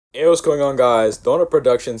Hey, what's going on, guys? Donut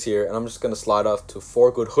Productions here, and I'm just gonna slide off to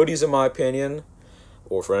four good hoodies in my opinion,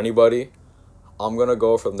 or for anybody. I'm gonna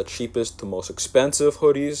go from the cheapest to most expensive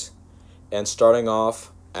hoodies, and starting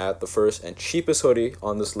off at the first and cheapest hoodie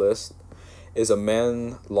on this list is a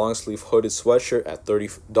men long sleeve hooded sweatshirt at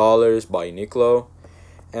 $30 by Uniqlo,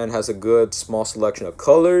 and has a good small selection of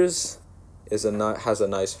colors. Has a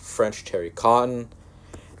nice French terry cotton,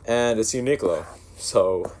 and it's Uniqlo,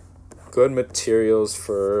 so good materials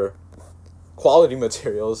for quality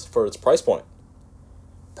materials for its price point.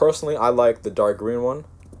 Personally, I like the dark green one.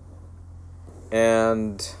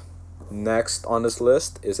 And next on this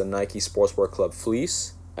list is a Nike Sportswear Club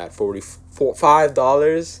fleece at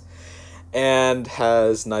 $45 and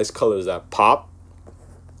has nice colors that pop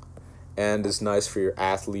and is nice for your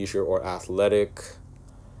athleisure or athletic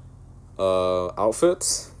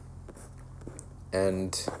outfits.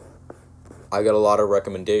 And I got a lot of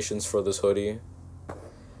recommendations for this hoodie,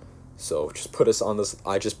 so I just put this on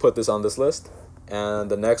this list.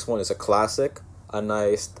 And the next one is a classic, a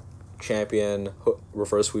nice Champion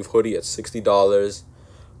reverse weave hoodie at $60.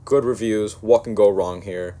 Good reviews. What can go wrong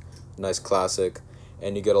here? Nice classic,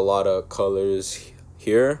 and you get a lot of colors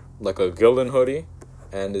here, like a Gildan hoodie,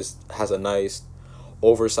 and has a nice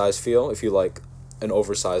oversized feel if you like an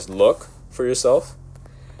oversized look for yourself.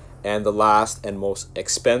 And the last and most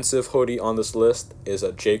expensive hoodie on this list is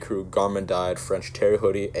a J. Crew garment dyed French terry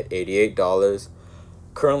hoodie at $88.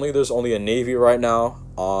 Currently, there's only a navy right now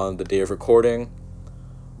on the day of recording,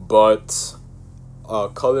 but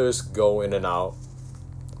colors go in and out,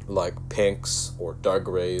 like pinks or dark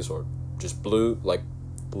grays or just blue, like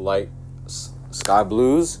light sky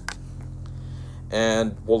blues,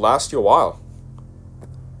 and will last you a while.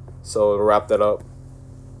 So to wrap that up,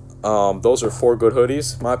 those are four good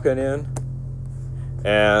hoodies, in my opinion.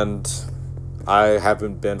 And I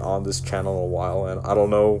haven't been on this channel in a while, and I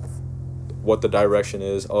don't know what the direction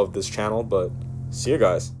is of this channel, but see you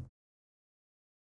guys.